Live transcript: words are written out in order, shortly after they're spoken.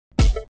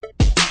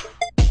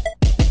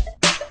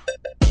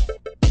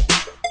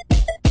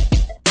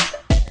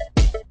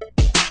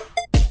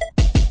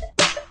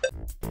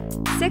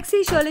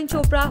Sexy Sherlyn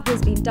Chopra,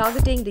 who's been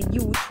targeting the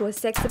youth through her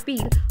sex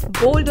appeal,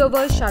 bowled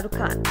over Shahrukh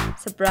Khan.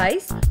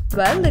 Surprise?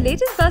 Well, the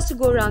latest buzz to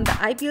go around the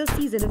IPL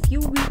season a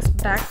few weeks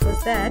back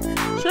was that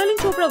Sherlyn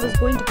Chopra was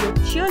going to be a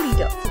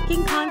cheerleader for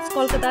King Khan's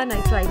Kolkata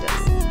Knight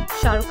Riders.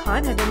 Shahrukh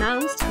Khan had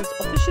announced his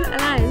official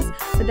alliance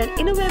with an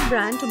innerwear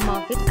brand to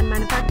market and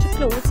manufacture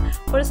clothes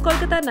for his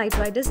Kolkata Knight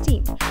Riders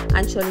team.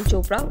 And Sherlyn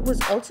Chopra, who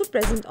was also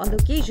present on the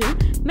occasion,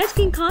 met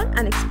King Khan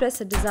and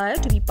expressed a desire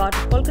to be part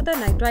of Kolkata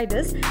Knight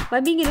Riders by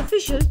being an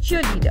official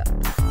cheerleader.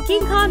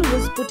 King Khan, who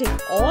was putting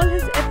all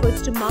his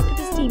efforts to market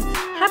his team,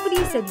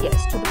 happily said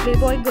yes to the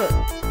Playboy girl.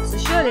 So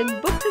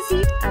Sherlyn booked her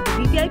seat at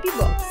the VIP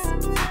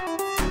box.